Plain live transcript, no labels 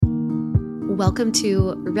Welcome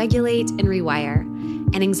to Regulate and Rewire,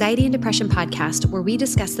 an anxiety and depression podcast where we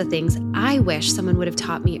discuss the things I wish someone would have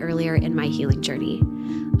taught me earlier in my healing journey.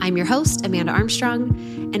 I'm your host, Amanda Armstrong,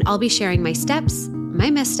 and I'll be sharing my steps, my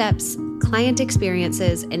missteps, client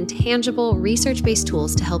experiences, and tangible research-based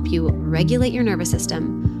tools to help you regulate your nervous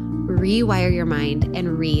system, rewire your mind,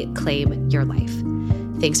 and reclaim your life.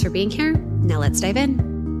 Thanks for being here. Now let's dive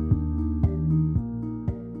in.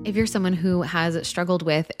 If you're someone who has struggled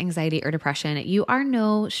with anxiety or depression, you are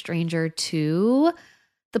no stranger to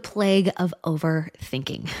the plague of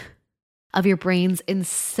overthinking, of your brain's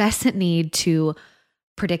incessant need to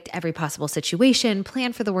predict every possible situation,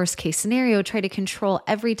 plan for the worst case scenario, try to control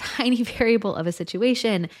every tiny variable of a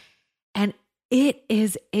situation. And it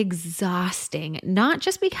is exhausting, not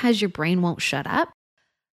just because your brain won't shut up,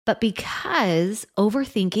 but because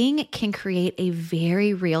overthinking can create a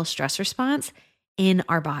very real stress response in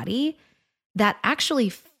our body that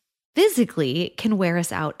actually physically can wear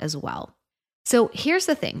us out as well. So here's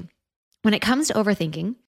the thing. When it comes to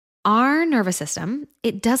overthinking, our nervous system,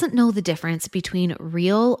 it doesn't know the difference between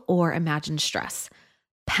real or imagined stress,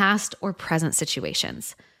 past or present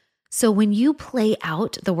situations. So when you play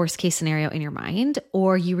out the worst case scenario in your mind,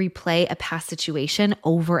 or you replay a past situation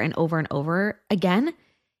over and over and over again,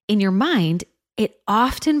 in your mind, it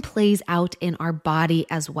often plays out in our body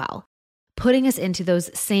as well, putting us into those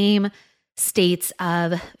same states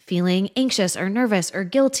of feeling anxious or nervous or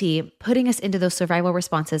guilty, putting us into those survival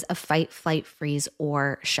responses of fight, flight, freeze,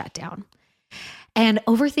 or shutdown. And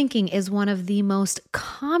overthinking is one of the most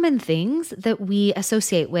common things that we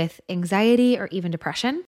associate with anxiety or even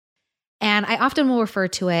depression. And I often will refer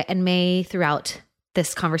to it, and may throughout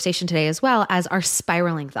this conversation today as well, as our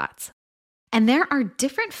spiraling thoughts. And there are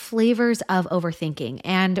different flavors of overthinking,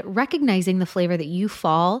 and recognizing the flavor that you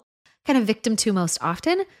fall kind of victim to most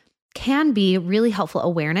often can be really helpful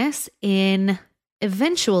awareness in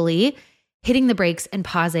eventually hitting the brakes and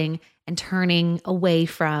pausing and turning away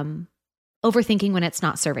from overthinking when it's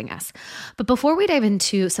not serving us. But before we dive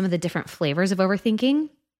into some of the different flavors of overthinking,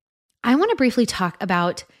 I want to briefly talk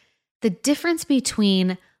about the difference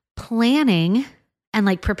between planning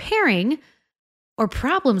and preparing or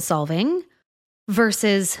problem solving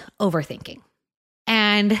versus overthinking.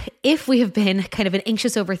 And if we have been kind of an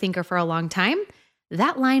anxious overthinker for a long time,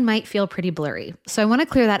 that line might feel pretty blurry. So I want to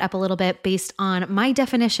clear that up a little bit based on my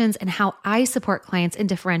definitions and how I support clients in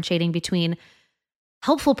differentiating between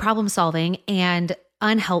helpful problem solving and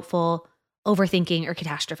unhelpful overthinking or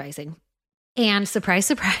catastrophizing. And surprise,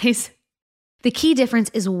 surprise, the key difference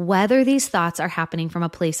is whether these thoughts are happening from a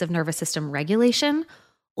place of nervous system regulation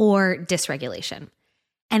or dysregulation.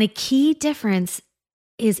 And a key difference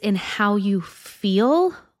is in how you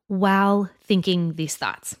feel while thinking these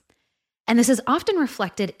thoughts. And this is often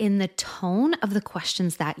reflected in the tone of the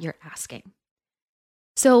questions that you're asking.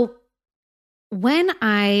 So when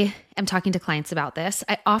I am talking to clients about this,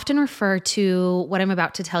 I often refer to what I'm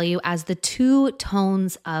about to tell you as the two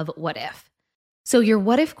tones of what if. So your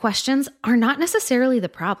what if questions are not necessarily the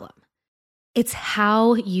problem. It's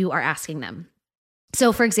how you are asking them.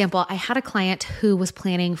 So for example, I had a client who was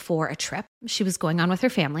planning for a trip. She was going on with her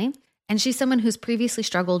family, and she's someone who's previously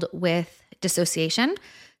struggled with dissociation,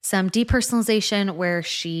 some depersonalization where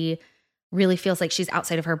she really feels like she's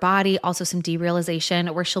outside of her body, also some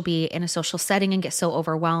derealization where she'll be in a social setting and get so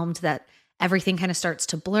overwhelmed that everything kind of starts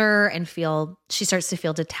to blur and she starts to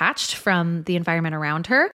feel detached from the environment around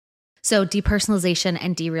her. So depersonalization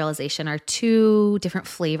and derealization are two different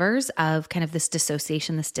flavors of kind of this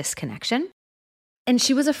dissociation, this disconnection. And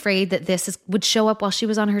she was afraid that this would show up while she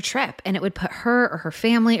was on her trip, and it would put her or her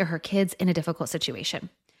family or her kids in a difficult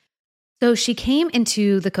situation. So she came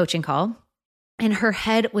into the coaching call, and her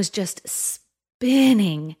head was just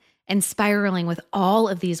spinning and spiraling with all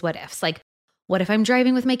of these what ifs. Like, what if I'm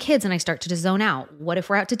driving with my kids and I start to zone out? What if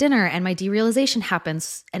we're out to dinner and my derealization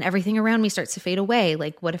happens and everything around me starts to fade away?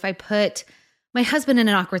 Like, what if I put my husband in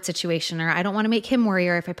an awkward situation, or I don't want to make him worry,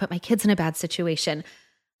 or if I put my kids in a bad situation?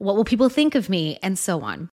 What will people think of me? And so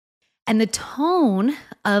on. And the tone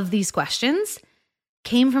of these questions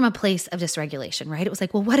came from a place of dysregulation, right? It was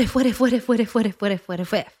like, well, what if?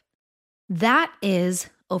 That is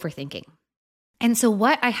overthinking. And so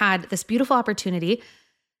what I had this beautiful opportunity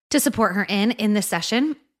to support her in this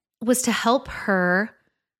session was to help her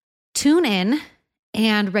tune in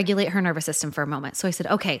and regulate her nervous system for a moment. So I said,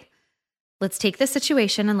 okay, let's take this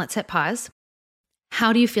situation and let's hit pause.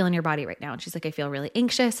 How do you feel in your body right now? And she's like, I feel really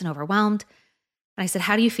anxious and overwhelmed. And I said,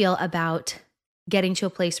 how do you feel about getting to a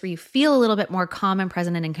place where you feel a little bit more calm and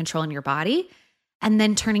present and in control in your body, and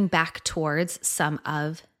then turning back towards some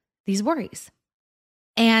of these worries?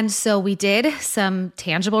 And so we did some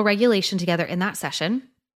tangible regulation together in that session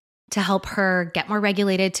to help her get more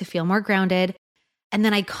regulated, to feel more grounded. And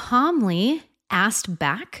then I calmly asked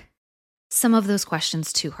back some of those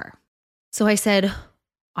questions to her. So I said,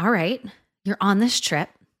 all right, you're on this trip.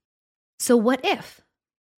 So what if?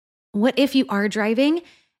 What if you are driving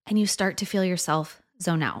and you start to feel yourself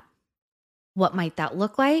zone out? What might that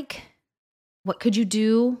look like? What could you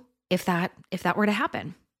do if that were to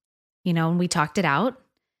happen? And we talked it out.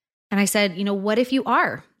 And I said, what if you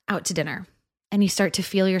are out to dinner and you start to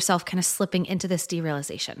feel yourself kind of slipping into this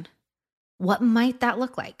derealization? What might that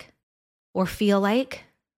look like or feel like?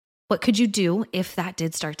 What could you do if that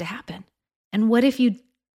did start to happen? And what if you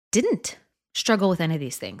didn't struggle with any of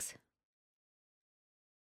these things?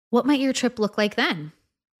 What might your trip look like then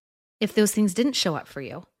if those things didn't show up for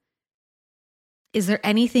you? Is there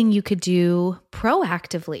anything you could do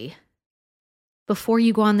proactively before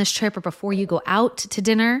you go on this trip or before you go out to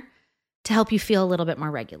dinner to help you feel a little bit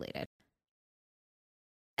more regulated?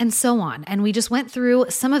 And so on. And we just went through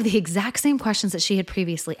some of the exact same questions that she had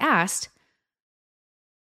previously asked,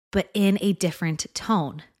 but in a different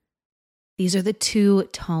tone. These are the two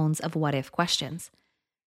tones of what if questions.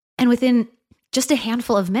 And within just a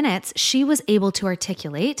handful of minutes, she was able to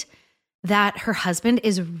articulate that her husband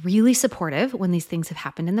is really supportive when these things have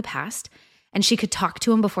happened in the past. And she could talk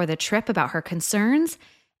to him before the trip about her concerns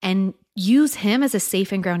and use him as a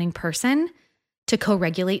safe and grounding person to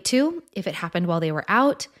co-regulate to. If it happened while they were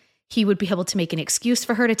out, he would be able to make an excuse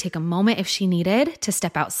for her to take a moment if she needed to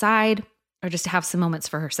step outside or just to have some moments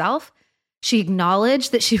for herself. She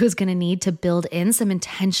acknowledged that she was going to need to build in some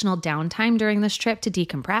intentional downtime during this trip to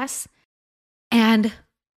decompress. And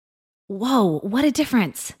whoa, what a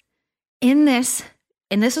difference. In this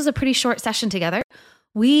was a pretty short session together,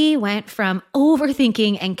 we went from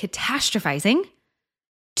overthinking and catastrophizing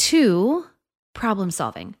to problem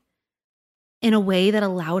solving in a way that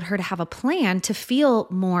allowed her to have a plan to feel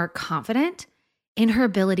more confident in her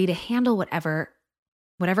ability to handle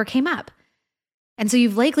whatever came up. And so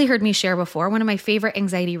you've likely heard me share before, one of my favorite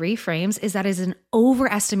anxiety reframes is that is an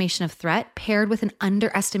overestimation of threat paired with an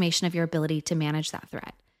underestimation of your ability to manage that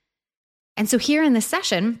threat. And so here in this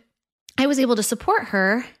session, I was able to support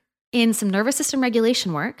her in some nervous system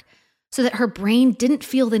regulation work so that her brain didn't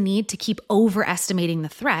feel the need to keep overestimating the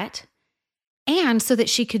threat, and so that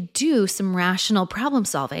she could do some rational problem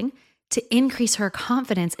solving to increase her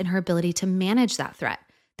confidence in her ability to manage that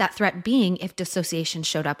threat being if dissociation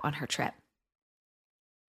showed up on her trip.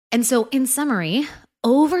 And so in summary,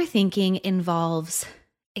 overthinking involves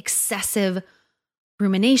excessive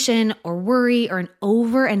rumination or worry or an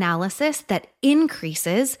overanalysis that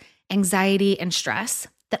increases anxiety and stress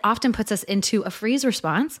that often puts us into a freeze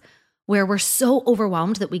response where we're so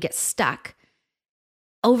overwhelmed that we get stuck.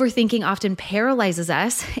 Overthinking often paralyzes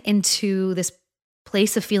us into this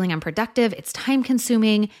place of feeling unproductive. It's time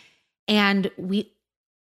consuming, and we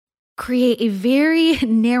create a very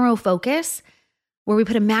narrow focus where we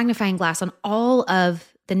put a magnifying glass on all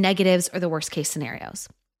of the negatives or the worst case scenarios.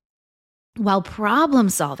 While problem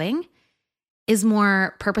solving is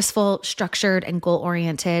more purposeful, structured, and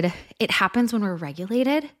goal-oriented, it happens when we're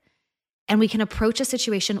regulated and we can approach a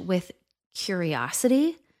situation with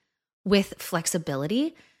curiosity, with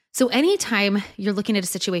flexibility. So anytime you're looking at a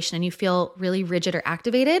situation and you feel really rigid or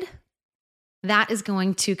activated, that is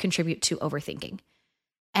going to contribute to overthinking.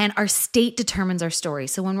 And our state determines our story.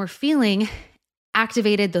 So when we're feeling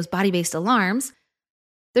activated, those body-based alarms,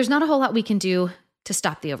 there's not a whole lot we can do to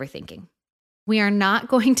stop the overthinking. We are not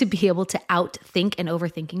going to be able to outthink an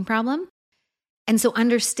overthinking problem. And so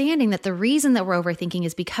understanding that the reason that we're overthinking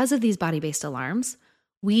is because of these body-based alarms,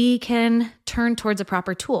 we can turn towards a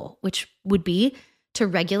proper tool, which would be to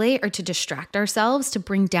regulate or to distract ourselves, to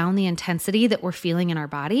bring down the intensity that we're feeling in our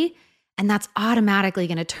body. And that's automatically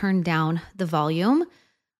going to turn down the volume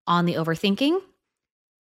on the overthinking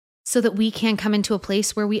so that we can come into a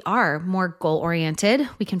place where we are more goal-oriented.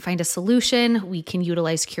 We can find a solution. We can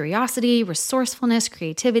utilize curiosity, resourcefulness,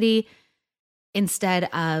 creativity, instead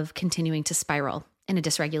of continuing to spiral in a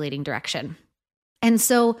dysregulating direction. And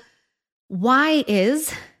so why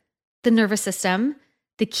is the nervous system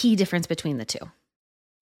the key difference between the two?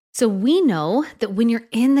 So we know that when you're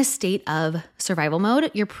in the state of survival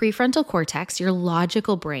mode, your prefrontal cortex, your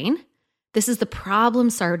logical brain, this is the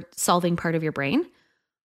problem-solving part of your brain.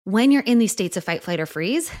 When you're in these states of fight, flight, or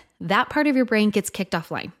freeze, that part of your brain gets kicked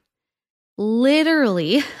offline.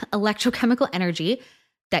 Literally, electrochemical energy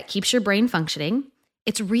that keeps your brain functioning,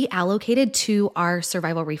 it's reallocated to our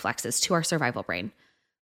survival reflexes, to our survival brain.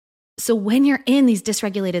 So when you're in these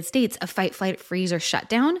dysregulated states of fight, flight, freeze, or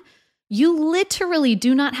shutdown, you literally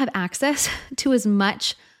do not have access to as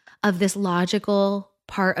much of this logical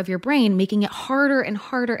part of your brain, making it harder and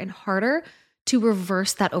harder and harder to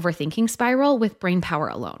reverse that overthinking spiral with brain power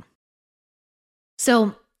alone.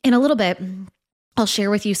 So in a little bit, I'll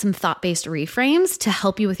share with you some thought-based reframes to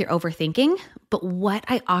help you with your overthinking. But what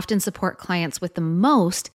I often support clients with the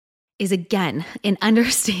most is, again, in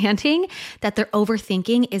understanding that their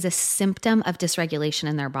overthinking is a symptom of dysregulation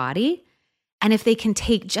in their body. And if they can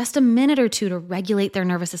take just a minute or two to regulate their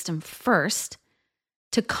nervous system first,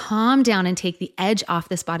 to calm down and take the edge off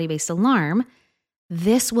this body-based alarm,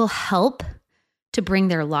 this will help to bring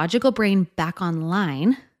their logical brain back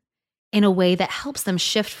online in a way that helps them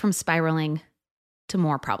shift from spiraling to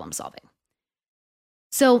more problem solving.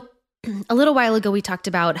 So a little while ago, we talked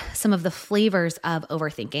about some of the flavors of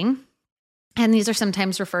overthinking, and these are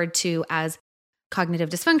sometimes referred to as cognitive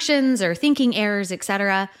dysfunctions or thinking errors,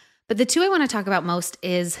 etc. But the two I want to talk about most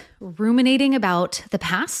is ruminating about the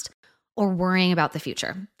past or worrying about the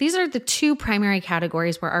future. These are the two primary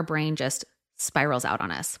categories where our brain just spirals out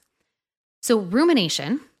on us. So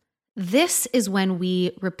rumination, this is when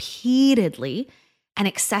we repeatedly and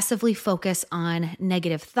excessively focus on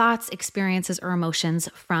negative thoughts, experiences, or emotions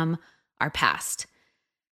from our past.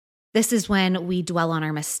 This is when we dwell on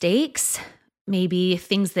our mistakes, maybe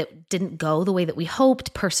things that didn't go the way that we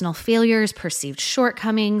hoped, personal failures, perceived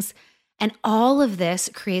shortcomings, and all of this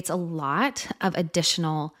creates a lot of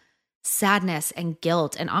additional sadness and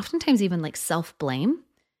guilt, and oftentimes even like self-blame.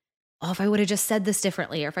 Oh, if I would have just said this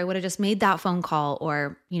differently, or if I would have just made that phone call,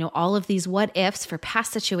 or, all of these what ifs for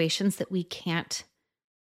past situations that we can't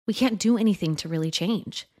do anything to really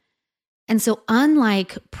change. And so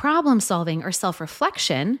unlike problem solving or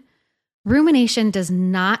self-reflection, rumination does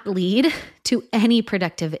not lead to any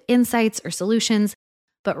productive insights or solutions,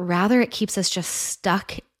 but rather it keeps us just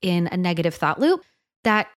stuck in a negative thought loop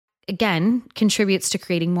that, again, contributes to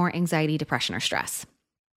creating more anxiety, depression, or stress.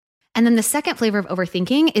 And then the second flavor of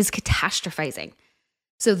overthinking is catastrophizing.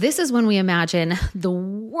 So this is when we imagine the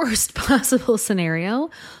worst possible scenario.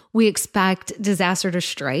 We expect disaster to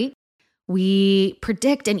strike. We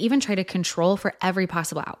predict and even try to control for every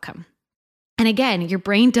possible outcome. And again, your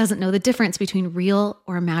brain doesn't know the difference between real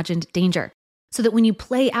or imagined danger. So that when you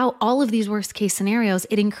play out all of these worst case scenarios,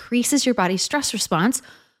 it increases your body's stress response,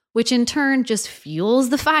 which in turn just fuels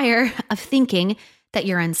the fire of thinking that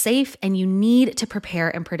you're unsafe and you need to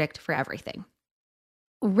prepare and predict for everything.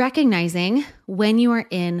 Recognizing when you are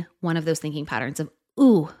in one of those thinking patterns of,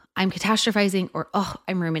 ooh, I'm catastrophizing, or, oh,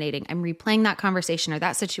 I'm ruminating. I'm replaying that conversation or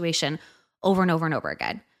that situation over and over and over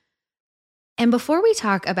again. And before we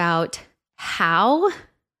talk about how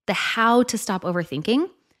to stop overthinking,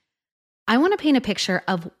 I want to paint a picture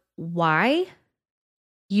of why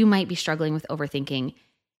you might be struggling with overthinking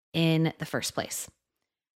in the first place.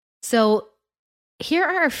 So here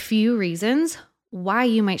are a few reasons why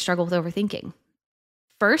you might struggle with overthinking.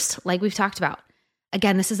 First, like we've talked about,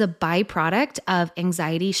 again, this is a byproduct of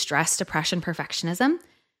anxiety, stress, depression, perfectionism.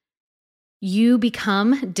 You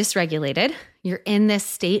become dysregulated. You're in this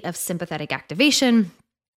state of sympathetic activation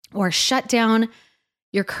or shutdown.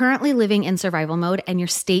 You're currently living in survival mode, and your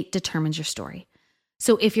state determines your story.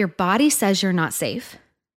 So if your body says you're not safe,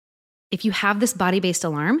 if you have this body-based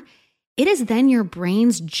alarm, it is then your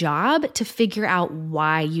brain's job to figure out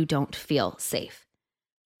why you don't feel safe.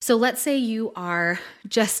 So let's say you are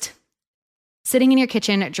just sitting in your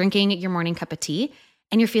kitchen drinking your morning cup of tea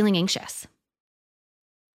and you're feeling anxious.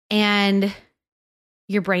 And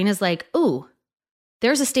your brain is like, ooh,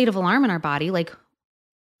 there's a state of alarm in our body. Like,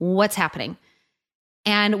 what's happening?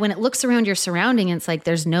 And when it looks around your surrounding, it's like,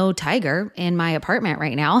 there's no tiger in my apartment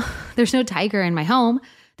right now. There's no tiger in my home.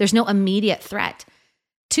 There's no immediate threat.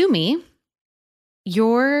 To me,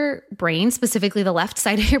 your brain, specifically the left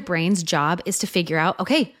side of your brain's job is to figure out,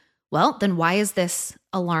 okay, well, then why is this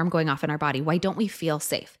alarm going off in our body? Why don't we feel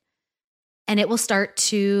safe? And it will start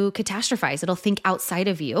to catastrophize. It'll think outside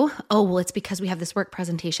of you. Oh, well, it's because we have this work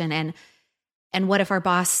presentation, and what if our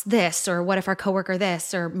boss this, or what if our coworker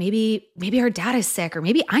this, or maybe our dad is sick, or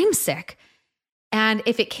maybe I'm sick. And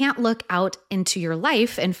if it can't look out into your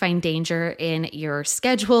life and find danger in your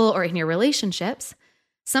schedule or in your relationships,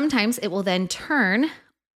 sometimes it will then turn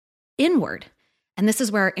inward. And this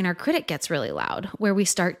is where inner critic gets really loud, where we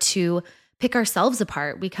start to pick ourselves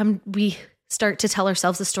apart. We start to tell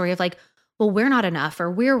ourselves the story of like, well, we're not enough,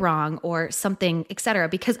 or we're wrong, or something, etc.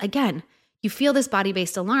 Because again, you feel this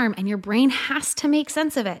body-based alarm and your brain has to make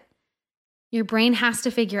sense of it. Your brain has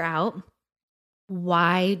to figure out,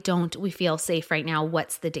 why don't we feel safe right now?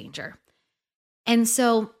 What's the danger? And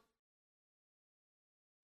so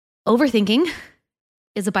overthinking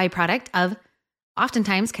is a byproduct of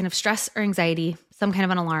oftentimes kind of stress or anxiety, some kind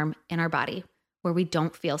of an alarm in our body where we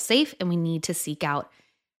don't feel safe and we need to seek out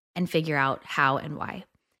and figure out how and why.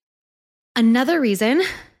 Another reason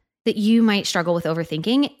that you might struggle with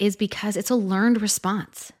overthinking is because it's a learned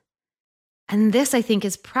response. And this, I think,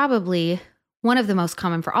 is probably one of the most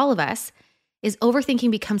common for all of us, is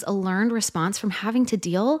overthinking becomes a learned response from having to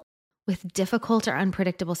deal with difficult or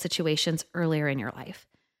unpredictable situations earlier in your life.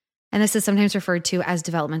 And this is sometimes referred to as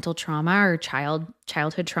developmental trauma or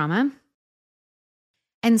childhood trauma.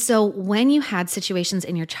 And so when you had situations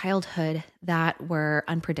in your childhood that were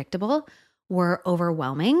unpredictable, were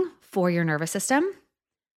overwhelming for your nervous system,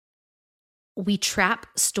 we trap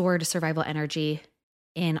stored survival energy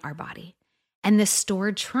in our body. And this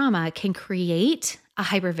stored trauma can create a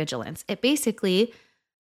hypervigilance. It basically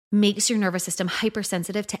makes your nervous system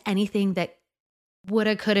hypersensitive to anything that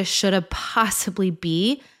woulda, coulda, shoulda possibly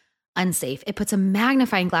be unsafe. It puts a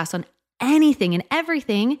magnifying glass on anything and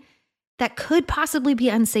everything that could possibly be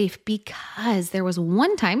unsafe because there was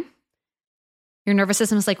one time your nervous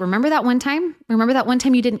system is like, remember that one time? Remember that one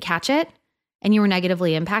time you didn't catch it and you were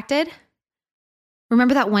negatively impacted?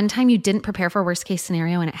 Remember that one time you didn't prepare for a worst case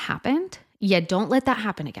scenario and it happened? Yeah, don't let that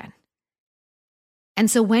happen again. And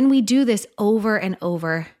so when we do this over and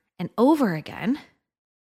over and over again,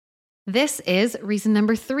 this is reason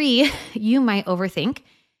number 3, you might overthink.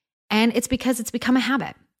 And it's because it's become a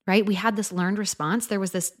habit, right? We had this learned response. There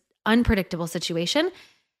was this unpredictable situation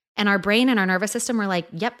and our brain and our nervous system were like,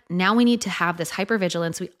 yep, now we need to have this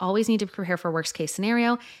hypervigilance. We always need to prepare for worst case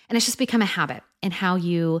scenario. And it's just become a habit in how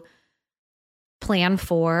you plan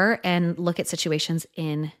for and look at situations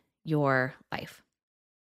in your life.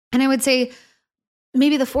 And I would say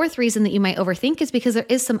maybe the 4th reason that you might overthink is because there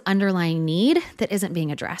is some underlying need that isn't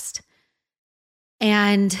being addressed.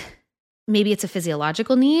 And maybe it's a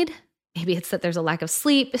physiological need. Maybe it's that there's a lack of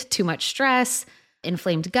sleep, too much stress,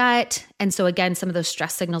 inflamed gut. And so again, some of those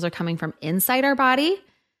stress signals are coming from inside our body.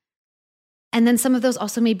 And then some of those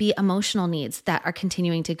also may be emotional needs that are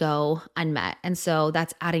continuing to go unmet. And so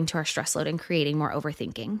that's adding to our stress load and creating more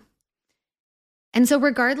overthinking. And so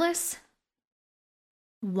regardless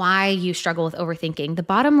why you struggle with overthinking, the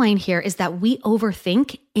bottom line here is that we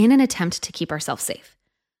overthink in an attempt to keep ourselves safe.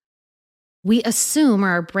 We assume, or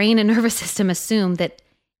our brain and nervous system assume, that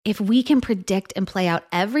if we can predict and play out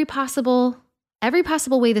every possible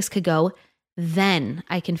way this could go, then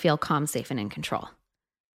I can feel calm, safe, and in control.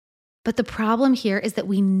 But the problem here is that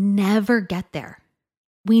we never get there.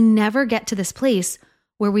 We never get to this place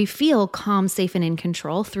where we feel calm, safe, and in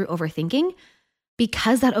control through overthinking,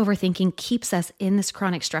 because that overthinking keeps us in this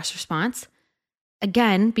chronic stress response.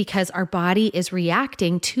 Again, because our body is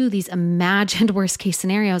reacting to these imagined worst case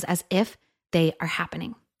scenarios as if they are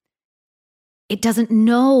happening. It doesn't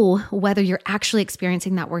know whether you're actually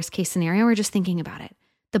experiencing that worst case scenario or just thinking about it.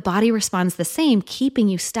 The body responds the same, keeping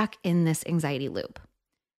you stuck in this anxiety loop.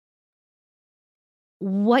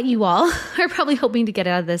 What you all are probably hoping to get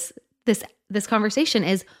out of this conversation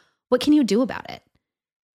is, what can you do about it?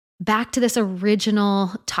 Back to this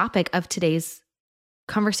original topic of today's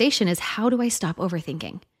conversation is, how do I stop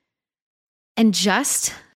overthinking? And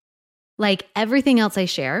just like everything else I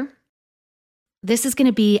share, this is going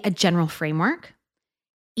to be a general framework.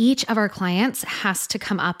 Each of our clients has to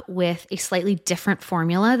come up with a slightly different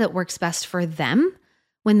formula that works best for them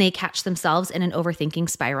when they catch themselves in an overthinking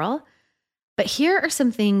spiral. But here are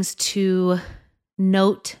some things to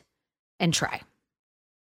note and try.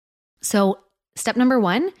 So step number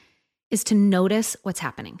 1 is to notice what's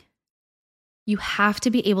happening. You have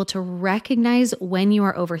to be able to recognize when you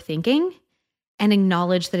are overthinking and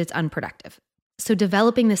acknowledge that it's unproductive. So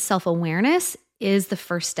developing this self-awareness is the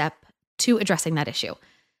first step to addressing that issue.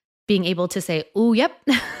 Being able to say, oh, yep,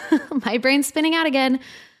 my brain's spinning out again.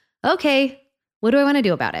 Okay, what do I want to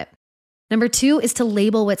do about it? Number 2 is to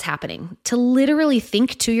label what's happening, to literally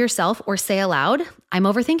think to yourself or say aloud, I'm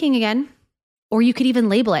overthinking again. Or you could even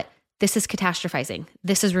label it, this is catastrophizing,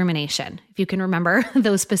 this is rumination, if you can remember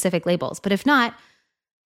those specific labels. But if not,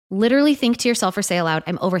 literally think to yourself or say aloud,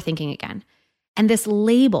 I'm overthinking again. And this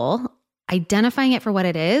label, identifying it for what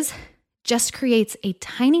it is, just creates a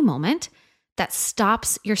tiny moment that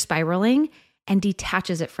stops your spiraling and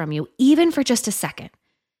detaches it from you, even for just a second.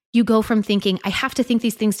 You go from thinking, I have to think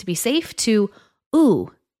these things to be safe, to,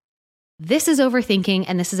 ooh, this is overthinking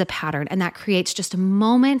and this is a pattern. And that creates just a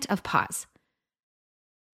moment of pause.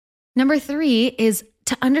 Number 3 is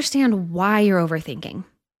to understand why you're overthinking,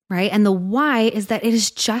 right? And the why is that it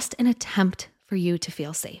is just an attempt for you to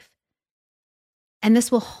feel safe. And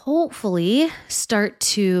this will hopefully start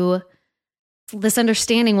to this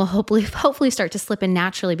understanding will hopefully start to slip in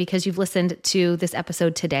naturally because you've listened to this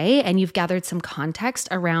episode today and you've gathered some context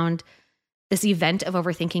around this event of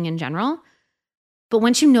overthinking in general. But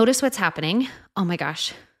once you notice what's happening, oh my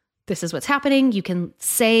gosh, this is what's happening. You can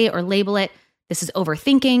say or label it, this is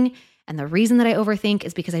overthinking. And the reason that I overthink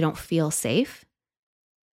is because I don't feel safe,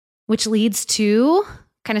 which leads to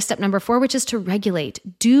kind of step number 4, which is to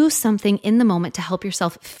regulate. Do something in the moment to help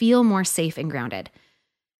yourself feel more safe and grounded.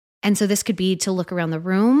 And so this could be to look around the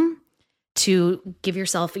room, to give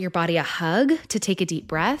your body a hug, to take a deep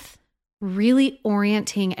breath, really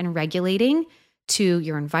orienting and regulating to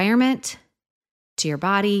your environment, to your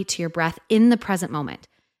body, to your breath in the present moment.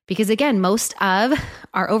 Because again, most of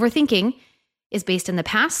our overthinking is based in the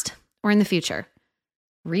past or in the future,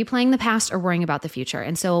 replaying the past or worrying about the future.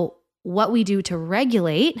 And so what we do to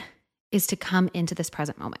regulate is to come into this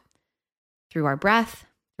present moment through our breath,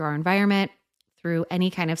 through our environment, through any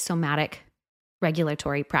kind of somatic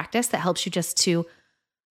regulatory practice that helps you just to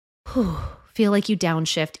feel like you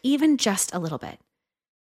downshift even just a little bit.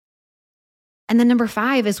 And then number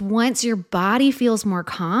 5 is once your body feels more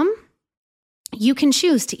calm, you can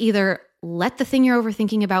choose to either let the thing you're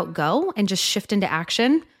overthinking about go and just shift into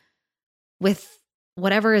action with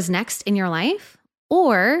whatever is next in your life,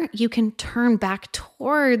 or you can turn back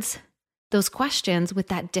towards those questions with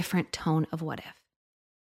that different tone of what if.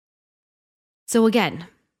 So again,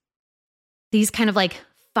 these kind of like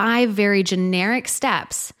 5 very generic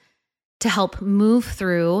steps to help move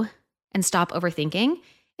through and stop overthinking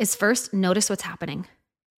is first, notice what's happening.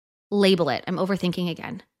 Label it. I'm overthinking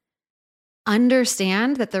again.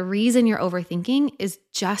 Understand that the reason you're overthinking is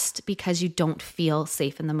just because you don't feel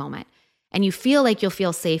safe in the moment. And you feel like you'll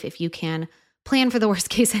feel safe if you can plan for the worst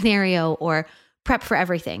case scenario or prep for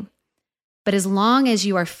everything. But as long as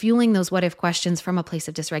you are fueling those what if questions from a place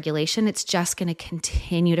of dysregulation, it's just going to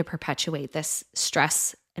continue to perpetuate this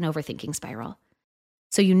stress and overthinking spiral.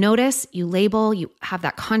 So you notice, you label, you have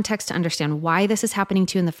that context to understand why this is happening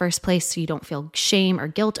to you in the first place so you don't feel shame or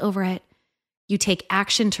guilt over it. You take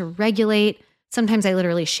action to regulate. Sometimes I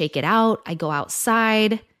literally shake it out. I go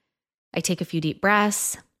outside. I take a few deep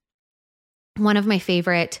breaths. One of my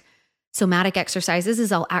favorite somatic exercises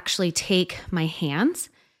is I'll actually take my hands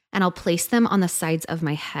and I'll place them on the sides of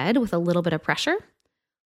my head with a little bit of pressure.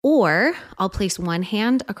 Or I'll place one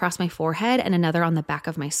hand across my forehead and another on the back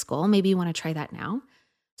of my skull. Maybe you want to try that now.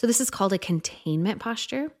 So this is called a containment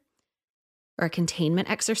posture or a containment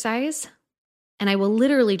exercise. And I will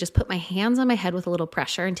literally just put my hands on my head with a little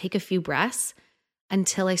pressure and take a few breaths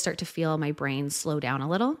until I start to feel my brain slow down a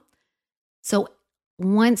little. So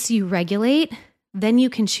once you regulate, then you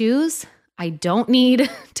can choose, I don't need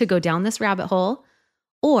to go down this rabbit hole,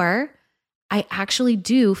 or I actually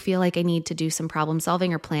do feel like I need to do some problem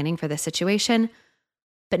solving or planning for this situation.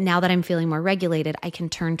 But now that I'm feeling more regulated, I can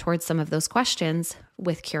turn towards some of those questions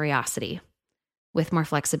with curiosity, with more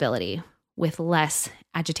flexibility, with less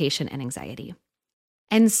agitation and anxiety.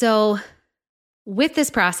 And so with this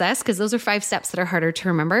process, because those are 5 steps that are harder to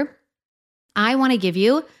remember, I want to give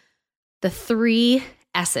you the 3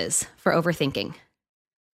 S's for overthinking.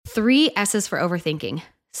 3 S's for overthinking.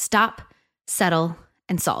 Stop, settle,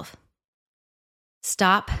 and solve.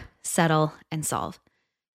 Stop, settle, and solve.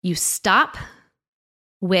 You stop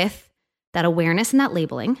with that awareness and that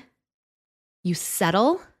labeling. You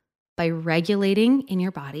settle by regulating in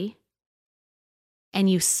your body. And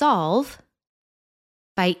you solve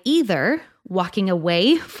by either walking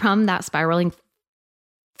away from that spiraling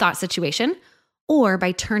thought situation or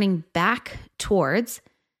by turning back towards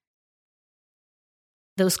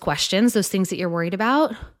those questions, those things that you're worried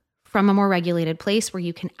about from a more regulated place where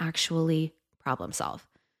you can actually problem solve.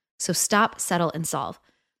 So stop, settle, and solve.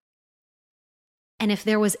 And if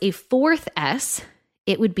there was a 4th S,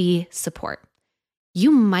 it would be support.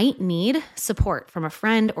 You might need support from a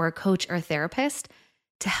friend or a coach or a therapist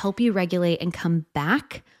to help you regulate and come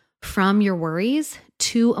back from your worries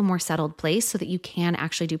to a more settled place so that you can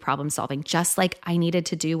actually do problem solving, just like I needed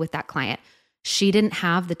to do with that client. She didn't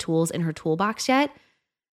have the tools in her toolbox yet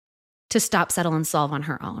to stop, settle, and solve on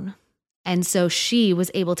her own. And so she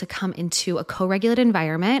was able to come into a co-regulated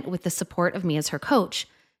environment with the support of me as her coach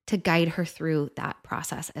to guide her through that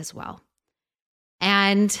process as well.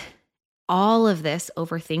 And all of this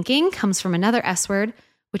overthinking comes from another S word,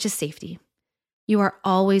 which is safety. You are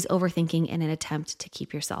always overthinking in an attempt to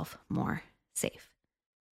keep yourself more safe.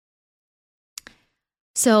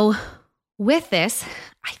 So with this,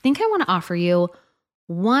 I think I want to offer you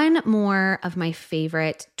one more of my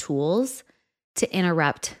favorite tools to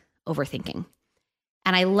interrupt overthinking.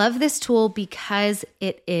 And I love this tool because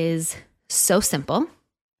it is so simple.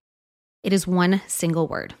 It is one single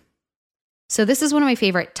word. So this is one of my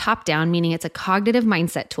favorite top-down, meaning it's a cognitive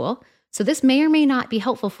mindset tool. So this may or may not be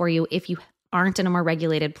helpful for you if you aren't in a more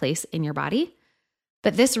regulated place in your body.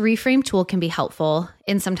 But this reframe tool can be helpful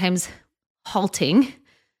in sometimes halting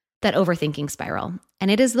that overthinking spiral.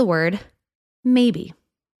 And it is the word maybe.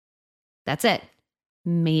 That's it.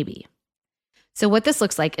 Maybe. So what this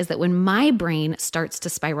looks like is that when my brain starts to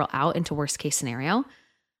spiral out into worst case scenario,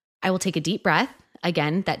 I will take a deep breath.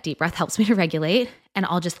 Again, that deep breath helps me to regulate. And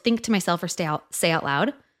I'll just think to myself or say out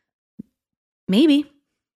loud, maybe.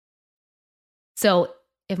 So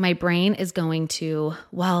if my brain is going to,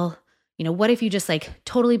 well, what if you just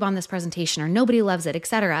totally bomb this presentation or nobody loves it,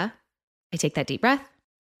 etc. I take that deep breath.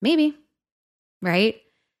 Maybe, right?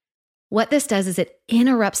 What this does is it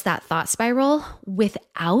interrupts that thought spiral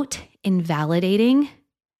without invalidating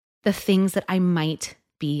the things that I might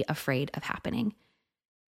be afraid of happening.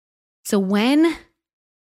 So when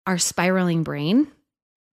our spiraling brain,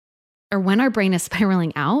 or when our brain is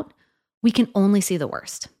spiraling out, we can only see the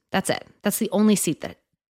worst. That's it. That's the only seat that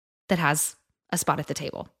has a spot at the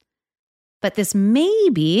table. But this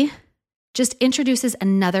maybe just introduces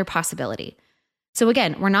another possibility. So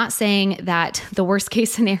again, we're not saying that the worst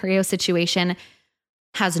case scenario situation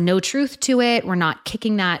has no truth to it. We're not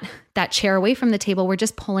kicking that chair away from the table. We're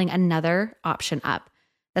just pulling another option up.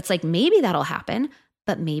 That's maybe that'll happen,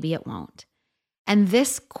 but maybe it won't. And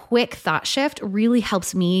this quick thought shift really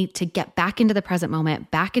helps me to get back into the present moment,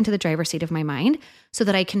 back into the driver's seat of my mind, so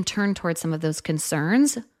that I can turn towards some of those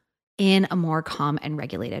concerns in a more calm and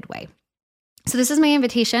regulated way. So this is my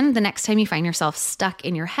invitation. The next time you find yourself stuck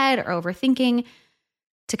in your head or overthinking,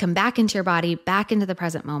 to come back into your body, back into the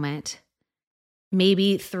present moment,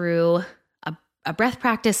 maybe through a breath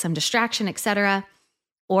practice, some distraction, etc.,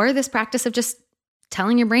 or this practice of just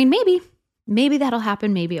telling your brain, maybe that'll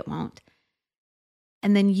happen, maybe it won't.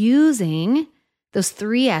 And then using those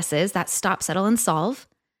 3 S's, that stop, settle, and solve,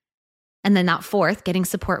 and then that 4th, getting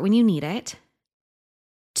support when you need it,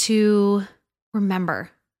 to remember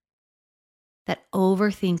that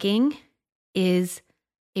overthinking is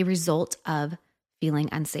a result of feeling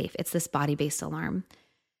unsafe. It's this body-based alarm.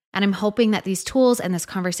 And I'm hoping that these tools and this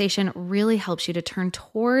conversation really helps you to turn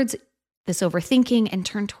towards this overthinking and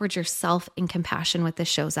turn towards yourself in compassion when this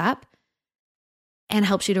shows up, and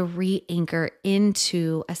helps you to re-anchor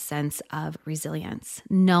into a sense of resilience,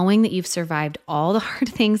 knowing that you've survived all the hard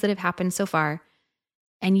things that have happened so far,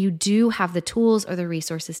 and you do have the tools or the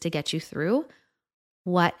resources to get you through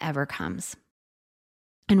whatever comes.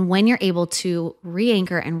 And when you're able to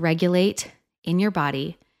re-anchor and regulate in your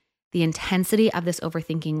body, the intensity of this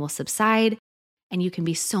overthinking will subside, and you can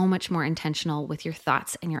be so much more intentional with your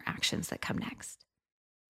thoughts and your actions that come next.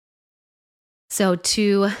 So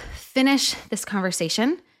to finish this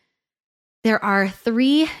conversation, there are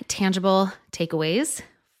 3 tangible takeaways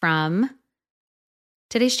from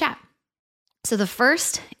today's chat. So the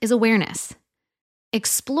first is awareness.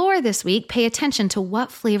 Explore this week, pay attention to what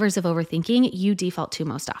flavors of overthinking you default to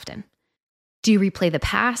most often. Do you replay the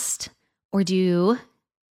past, or do you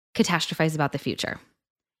catastrophize about the future?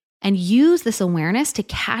 And use this awareness to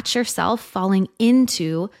catch yourself falling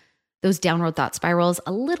into those downward thought spirals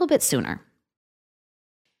a little bit sooner.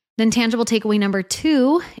 Then tangible takeaway number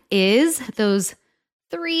 2 is those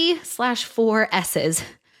 3/4 S's.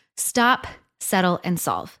 Stop, settle, and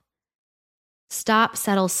solve. Stop,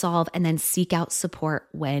 settle, solve, and then seek out support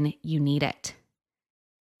when you need it.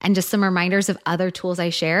 And just some reminders of other tools I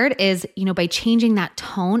shared is, by changing that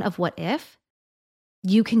tone of what if,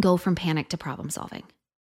 you can go from panic to problem solving.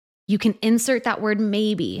 You can insert that word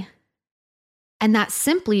maybe. And that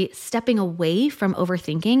simply stepping away from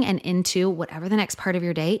overthinking and into whatever the next part of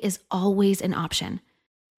your day is always an option.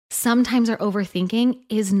 Sometimes our overthinking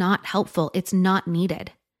is not helpful. It's not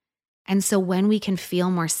needed. And so when we can feel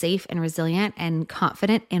more safe and resilient and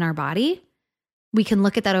confident in our body, we can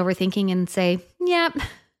look at that overthinking and say, yep,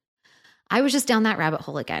 I was just down that rabbit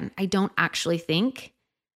hole again. I don't actually think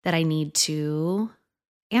that I need to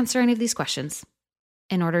answer any of these questions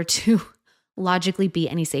in order to logically be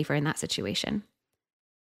any safer in that situation.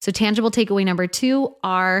 So tangible takeaway number 2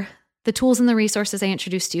 are the tools and the resources I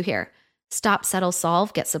introduced to you here. Stop, settle,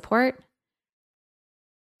 solve, get support.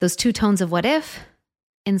 Those 2 tones of what if,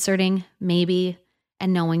 inserting maybe,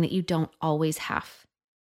 and knowing that you don't always have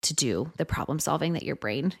to do the problem solving that your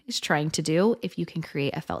brain is trying to do if you can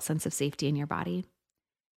create a felt sense of safety in your body.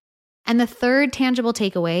 And the third tangible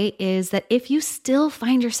takeaway is that if you still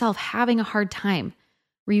find yourself having a hard time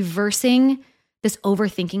reversing this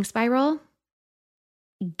overthinking spiral,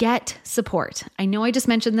 get support. I know I just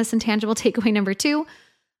mentioned this in tangible takeaway number 2,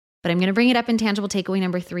 but I'm going to bring it up in tangible takeaway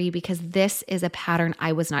number 3 because this is a pattern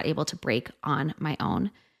I was not able to break on my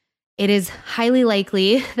own. It is highly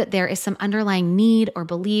likely that there is some underlying need or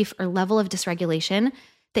belief or level of dysregulation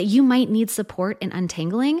that you might need support in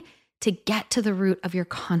untangling to get to the root of your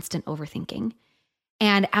constant overthinking.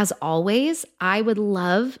 And as always, I would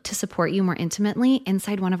love to support you more intimately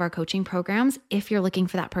inside one of our coaching programs if you're looking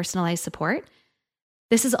for that personalized support.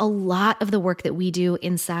 This is a lot of the work that we do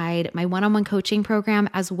inside my one-on-one coaching program,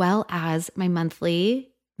 as well as my monthly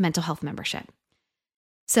mental health membership.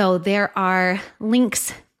 So there are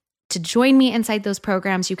links to join me inside those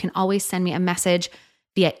programs. You can always send me a message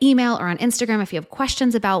via email or on Instagram if you have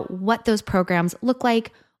questions about what those programs look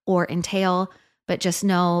like or entail. But just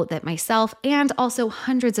know that myself and also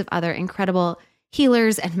hundreds of other incredible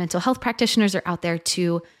healers and mental health practitioners are out there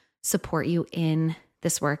to support you in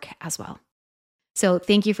this work as well. So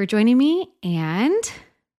thank you for joining me, and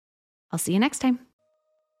I'll see you next time.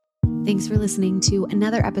 Thanks for listening to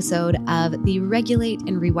another episode of the Regulate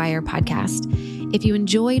and Rewire podcast. If you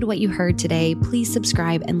enjoyed what you heard today, please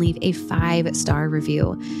subscribe and leave a 5-star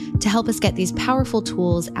review to help us get these powerful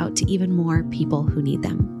tools out to even more people who need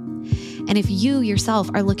them. And if you yourself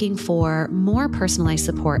are looking for more personalized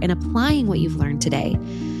support in applying what you've learned today,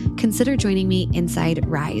 consider joining me inside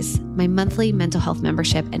Rise, my monthly mental health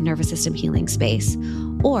membership and nervous system healing space,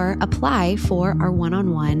 or apply for our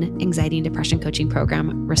one-on-one anxiety and depression coaching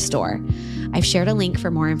program, Restore. I've shared a link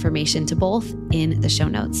for more information to both in the show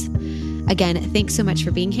notes. Again, thanks so much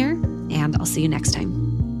for being here, and I'll see you next time.